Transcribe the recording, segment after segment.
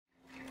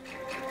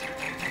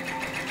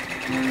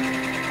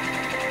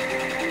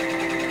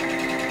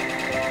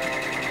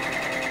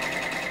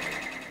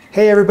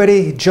Hey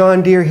everybody,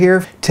 John Deere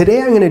here.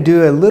 Today I'm going to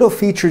do a little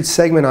featured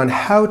segment on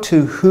how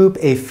to hoop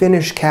a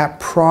finished cap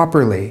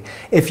properly.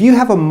 If you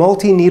have a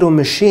multi-needle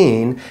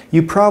machine,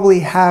 you probably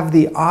have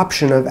the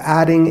option of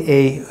adding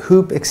a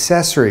hoop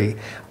accessory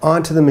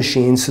onto the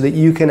machine so that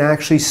you can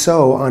actually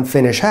sew on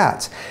finished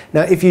hats.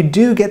 Now if you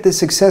do get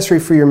this accessory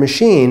for your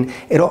machine,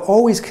 it'll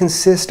always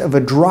consist of a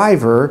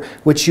driver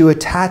which you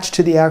attach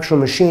to the actual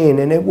machine,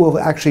 and it will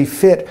actually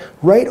fit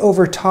right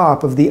over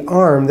top of the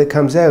arm that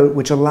comes out,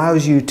 which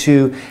allows you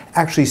to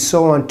actually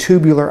sew on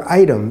tubular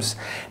items.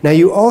 Now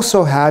you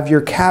also have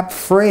your cap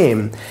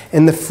frame,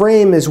 and the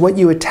frame is what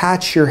you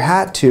attach your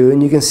hat to,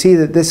 and you can see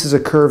that this is a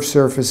curved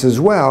surface as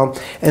well.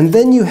 And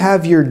then you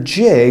have your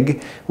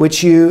jig,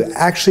 which you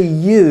actually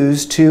use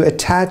to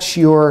attach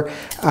your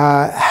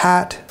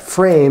hat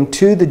frame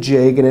to the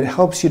jig, and it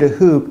helps you to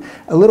hoop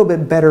a little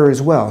bit better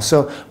as well.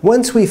 So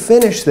once we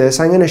finish this,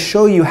 I'm going to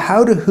show you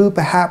how to hoop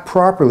a hat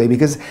properly,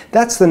 because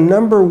that's the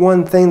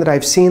 #1 thing that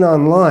I've seen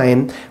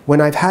online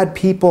when I've had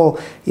people,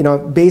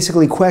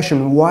 basically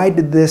question, why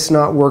did this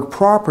not work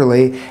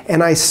properly?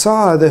 And I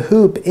saw the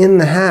hoop in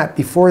the hat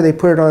before they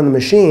put it on the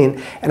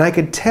machine, and I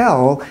could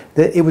tell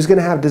that it was going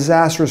to have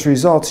disastrous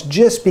results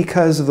just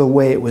because of the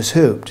way it was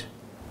hooped.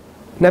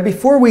 Now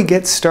before we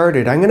get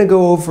started, I'm going to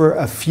go over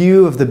a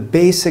few of the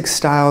basic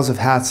styles of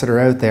hats that are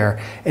out there.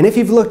 And if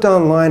you've looked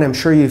online, I'm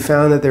sure you've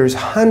found that there's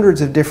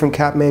hundreds of different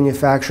cap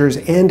manufacturers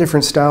and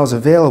different styles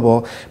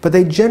available, but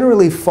they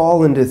generally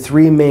fall into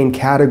 3 main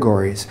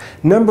categories.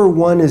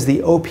 #1 is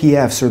the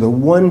OPFs, or the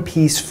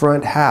one-piece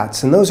front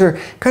hats, and those are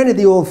kind of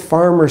the old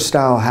farmer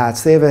style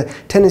hats. They have a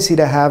tendency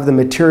to have the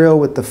material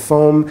with the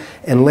foam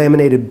and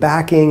laminated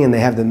backing, and they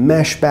have the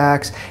mesh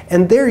backs,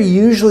 and they're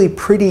usually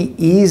pretty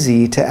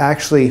easy to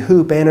actually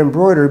hoop and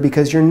embroider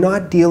because you're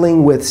not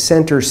dealing with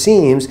center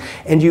seams,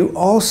 and you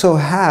also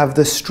have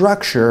the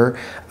structure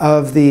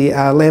of the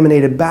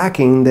laminated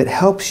backing that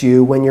helps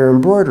you when you're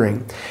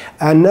embroidering.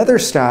 Another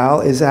style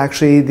is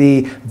actually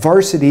the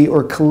varsity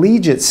or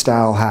collegiate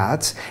style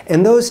hats,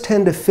 and those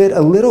tend to fit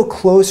a little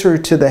closer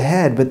to the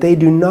head, but they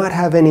do not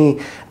have any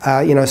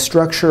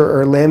structure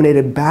or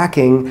laminated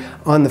backing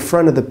on the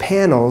front of the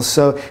panels,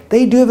 so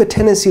they do have a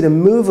tendency to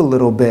move a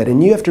little bit,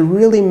 and you have to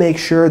really make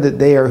sure that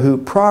they are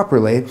hooped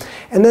properly.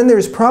 And then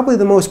there's probably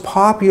the most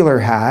popular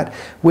hat,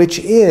 which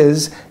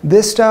is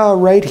this style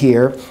right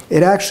here.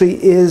 It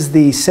actually is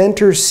the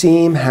center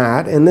seam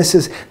hat, and this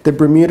is the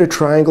Bermuda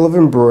triangle of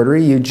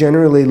embroidery. You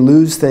generally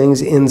lose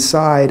things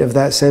inside of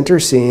that center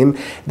seam.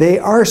 They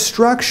are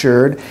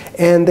structured,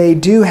 and they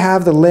do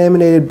have the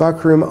laminated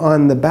buckram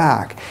on the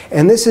back.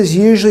 And this is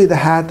usually the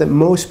hat that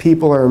most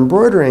people are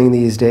embroidering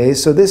these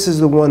days, so this is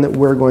the one that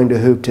we're going to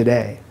hoop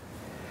today.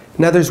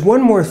 Now there's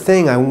one more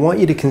thing I want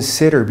you to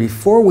consider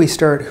before we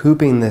start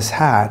hooping this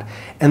hat,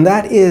 and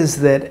that is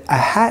that a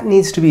hat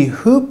needs to be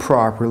hooped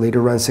properly to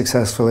run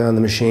successfully on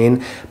the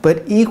machine,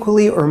 but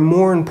equally or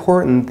more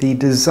important, the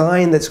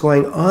design that's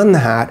going on the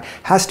hat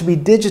has to be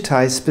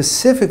digitized,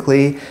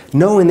 specifically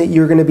knowing that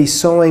you're going to be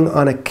sewing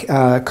on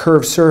a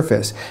curved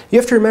surface. You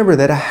have to remember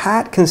that a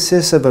hat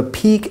consists of a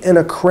peak and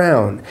a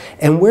crown,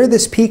 and where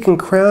this peak and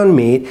crown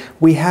meet,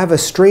 we have a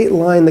straight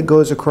line that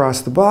goes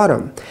across the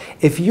bottom.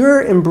 If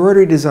your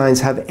embroidery designs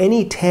have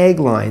any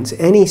tag lines,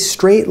 any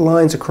straight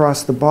lines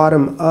across the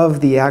bottom of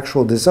the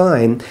actual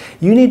design,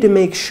 you need to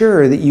make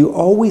sure that you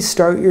always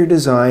start your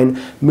design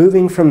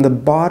moving from the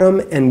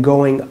bottom and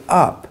going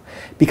up.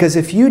 Because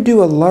if you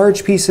do a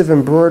large piece of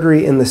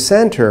embroidery in the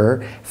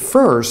center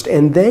first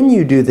and then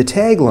you do the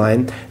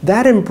tagline,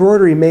 that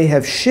embroidery may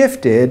have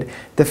shifted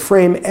the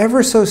frame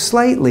ever so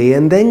slightly,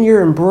 and then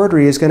your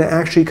embroidery is going to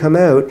actually come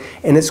out,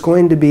 and it's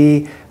going to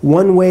be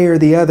one way or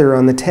the other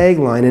on the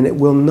tagline, and it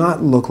will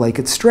not look like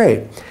it's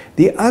straight.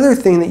 The other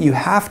thing that you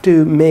have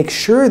to make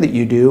sure that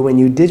you do when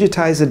you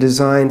digitize a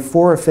design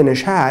for a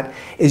finished hat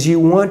is you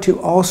want to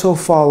also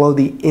follow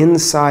the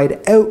inside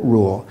out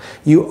rule.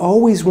 You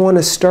always want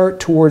to start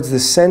towards the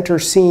center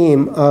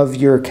seam of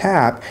your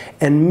cap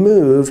and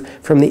move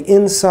from the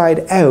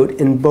inside out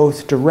in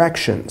both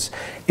directions.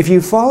 If you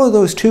follow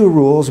those 2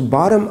 rules,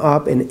 bottom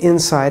up and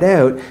inside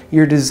out,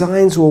 your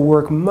designs will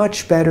work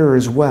much better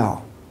as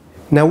well.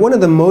 Now, one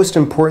of the most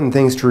important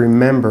things to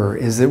remember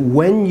is that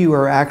when you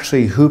are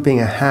actually hooping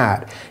a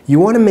hat, you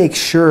want to make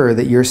sure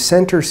that your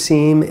center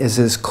seam is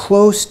as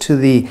close to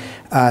the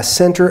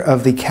center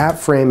of the cap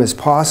frame as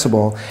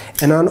possible.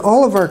 And on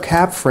all of our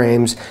cap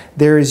frames,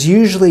 there is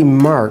usually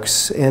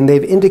marks, and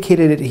they've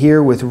indicated it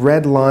here with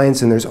red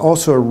lines, and there's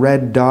also a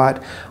red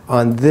dot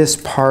on this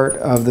part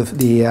of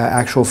the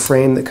actual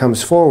frame that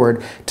comes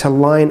forward to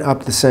line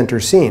up the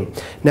center seam.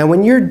 Now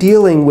when you're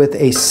dealing with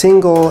a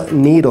single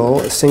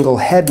needle, a single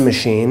head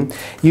machine,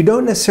 you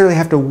don't necessarily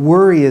have to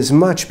worry as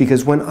much,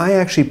 because when I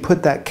actually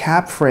put that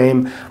cap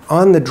frame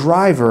on the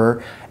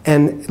driver,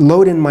 and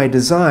load in my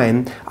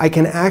design, I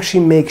can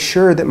actually make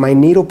sure that my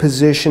needle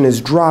position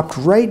is dropped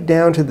right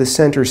down to the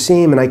center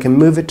seam, and I can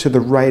move it to the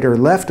right or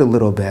left a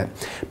little bit.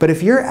 But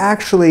if you're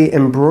actually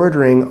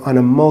embroidering on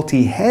a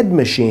multi-head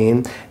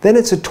machine, then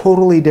it's a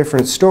totally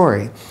different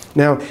story.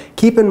 Now,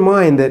 keep in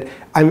mind that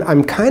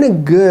I'm kind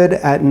of good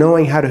at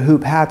knowing how to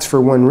hoop hats for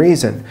one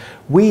reason.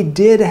 We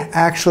did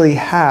actually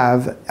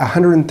have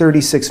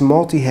 136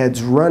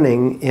 multi-heads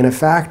running in a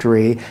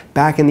factory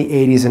back in the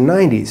 80s and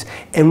 90s.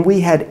 And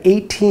we had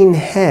 18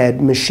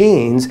 head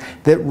machines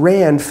that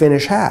ran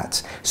finish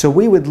hats. So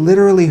we would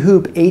literally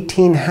hoop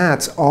 18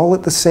 hats all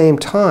at the same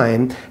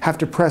time, have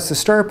to press the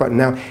start button.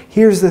 Now,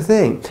 here's the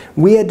thing.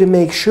 We had to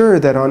make sure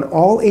that on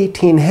all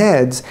 18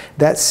 heads,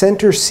 that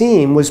center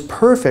seam was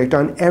perfect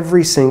on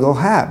every single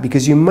hat,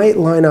 because you might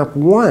line up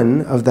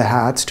one of the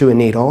hats to a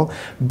needle,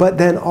 but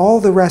then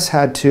all the rest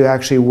had to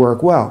actually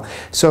work well.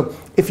 So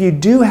if you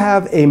do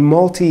have a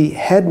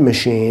multi-head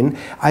machine,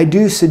 I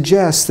do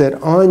suggest that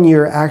on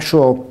your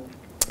actual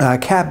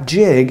cap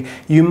jig,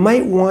 you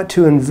might want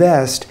to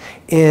invest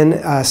in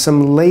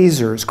some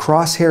lasers,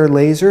 crosshair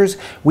lasers.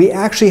 We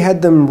actually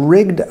had them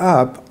rigged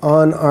up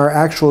on our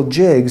actual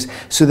jigs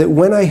so that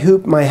when I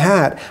hooped my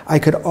hat, I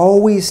could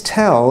always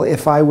tell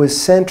if I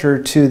was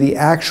centered to the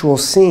actual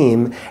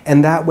seam,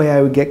 and that way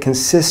I would get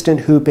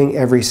consistent hooping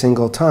every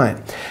single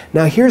time.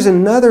 Now here's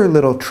another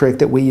little trick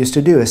that we used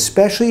to do,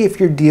 especially if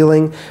you're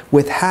dealing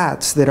with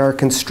hats that are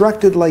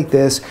constructed like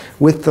this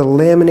with the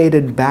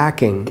laminated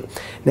backing.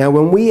 Now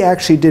when we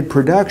actually did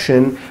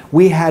production,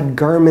 we had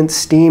garment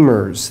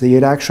steamers.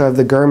 You'd actually have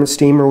the garment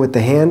steamer with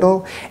the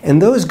handle,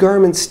 and those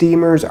garment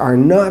steamers are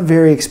not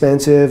very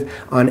expensive.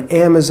 On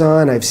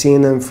Amazon, I've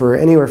seen them for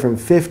anywhere from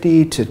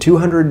 $50 to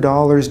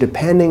 $200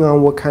 depending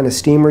on what kind of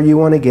steamer you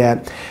want to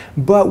get.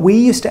 But we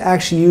used to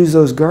actually use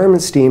those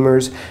garment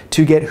steamers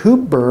to get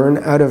hoop burn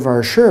out of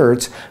our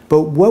shirts.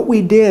 But what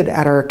we did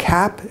at our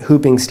cap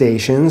hooping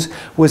stations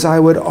was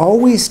I would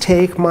always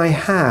take my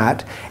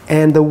hat,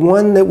 and the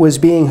one that was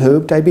being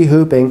hooped, I'd be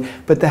hooping,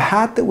 but the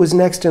hat that was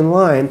next in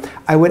line,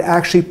 I would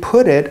actually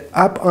put it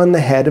up on the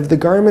head of the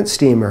garment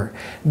steamer.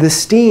 The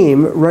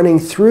steam running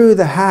through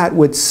the hat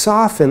would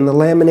soften the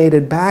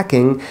laminated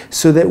backing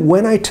so that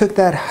when I took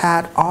that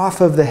hat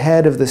off of the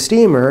head of the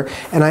steamer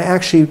and I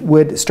actually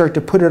would start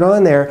to put it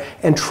on there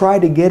and try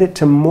to get it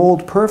to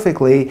mold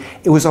perfectly,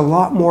 it was a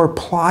lot more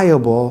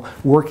pliable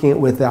working it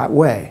with that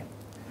way.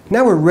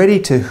 Now we're ready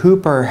to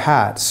hoop our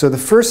hat. So the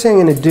first thing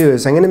I'm going to do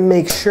is I'm going to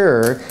make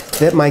sure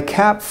that my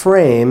cap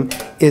frame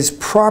is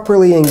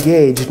properly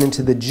engaged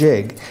into the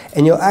jig.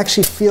 And you'll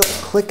actually feel it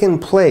click in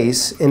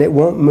place and it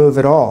won't move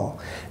at all.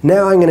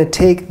 Now I'm going to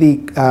take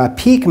the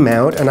peak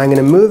mount and I'm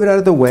going to move it out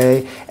of the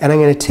way, and I'm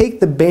going to take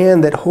the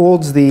band that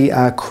holds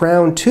the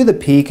crown to the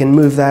peak and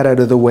move that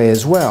out of the way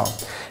as well.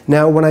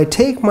 Now when I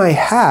take my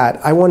hat,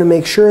 I want to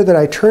make sure that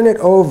I turn it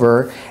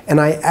over and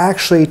I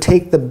actually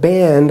take the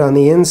band on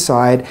the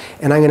inside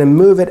and I'm going to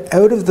move it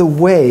out of the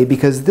way,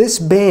 because this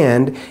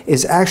band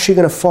is actually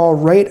going to fall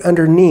right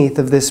underneath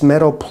of this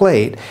metal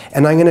plate,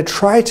 and I'm going to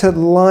try to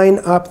line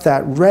up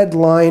that red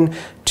line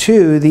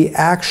to the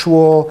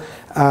actual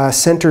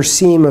center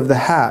seam of the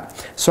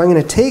hat. So I'm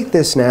going to take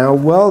this now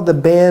while the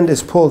band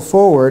is pulled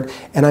forward,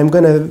 and I'm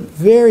going to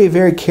very,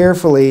 very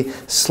carefully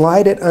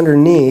slide it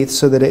underneath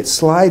so that it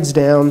slides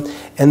down,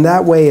 and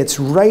that way it's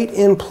right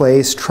in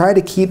place. Try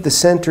to keep the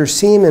center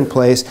seam in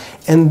place,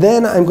 and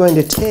then I'm going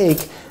to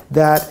take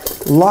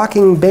that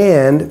locking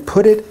band,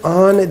 put it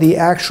on the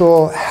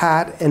actual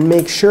hat, and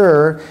make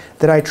sure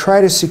that I try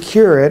to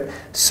secure it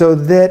so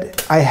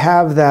that I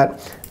have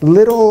that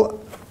little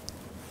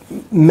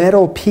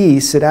metal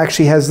piece. It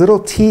actually has little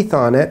teeth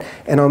on it,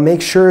 and I'll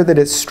make sure that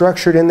it's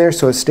structured in there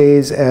so it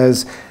stays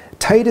as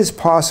tight as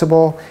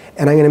possible,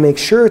 and I'm going to make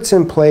sure it's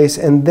in place,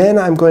 and then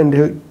I'm going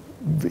to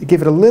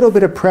give it a little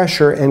bit of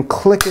pressure and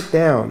click it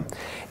down.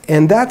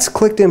 And that's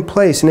clicked in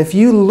place, and if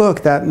you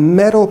look, that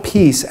metal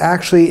piece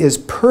actually is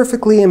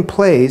perfectly in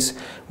place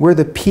where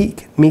the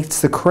peak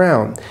meets the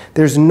crown.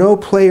 There's no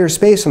play or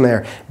space in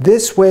there.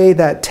 This way,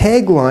 that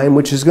tag line,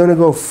 which is going to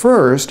go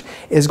first,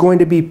 is going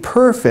to be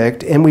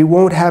perfect, and we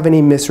won't have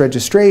any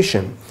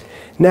misregistration.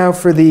 Now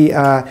for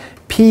the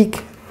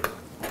peak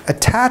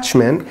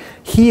attachment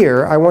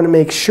here, I want to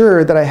make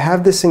sure that I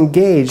have this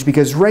engaged,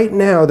 because right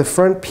now the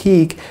front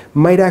peak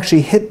might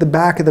actually hit the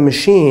back of the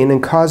machine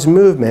and cause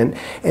movement,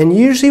 and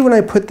usually when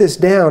I put this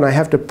down I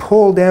have to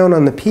pull down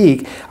on the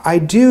peak. I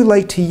do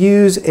like to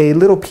use a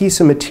little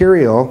piece of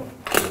material,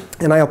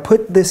 and I'll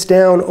put this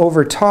down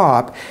over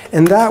top,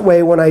 and that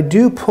way when I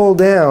do pull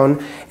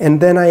down and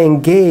then I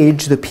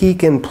engage the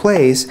peak in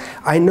place,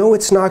 I know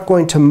it's not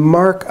going to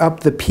mark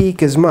up the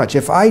peak as much.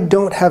 If I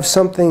don't have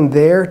something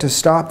there to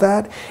stop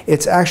that,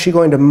 it's actually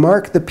going to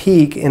mark the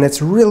peak, and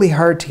it's really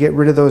hard to get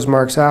rid of those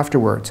marks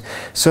afterwards.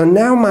 So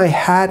now my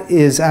hat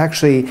is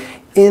actually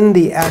in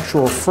the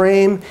actual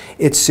frame.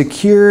 It's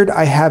secured.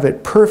 I have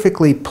it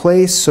perfectly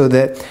placed so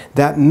that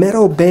that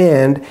metal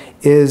band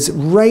is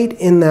right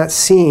in that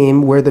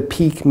seam where the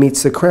peak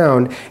meets the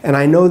crown, and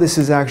I know this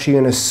is actually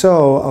going to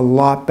sew a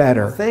lot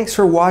better. Thanks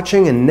for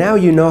watching, and now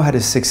you know how to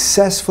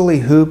successfully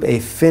hoop a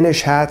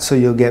finish hat so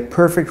you'll get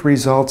perfect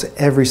results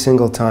every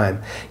single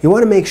time. You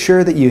want to make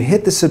sure that you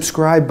hit the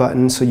subscribe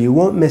button so you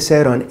won't miss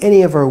out on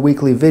any of our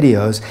weekly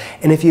videos,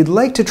 and if you'd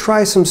like to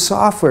try some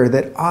software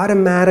that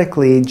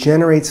automatically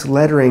generates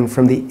lettering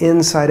from the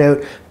inside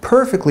out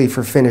perfectly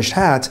for finished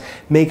hats,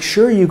 make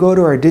sure you go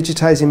to our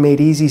Digitizing Made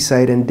Easy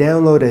site and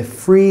download a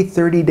free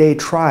 30-day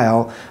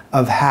trial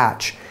of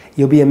Hatch.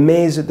 You'll be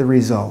amazed at the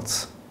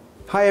results.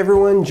 Hi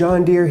everyone,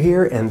 John Deere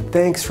here, and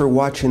thanks for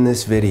watching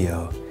this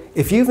video.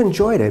 If you've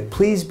enjoyed it,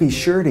 please be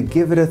sure to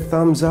give it a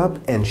thumbs up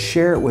and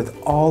share it with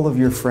all of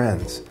your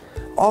friends.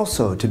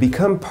 Also, to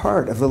become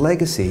part of the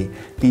legacy,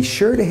 be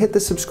sure to hit the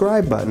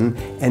subscribe button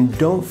and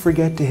don't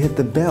forget to hit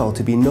the bell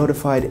to be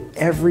notified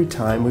every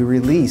time we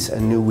release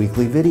a new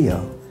weekly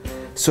video.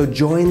 So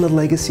join the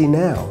legacy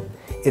now.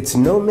 It's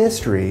no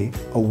mystery,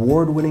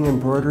 award-winning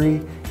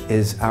embroidery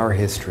is our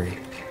history.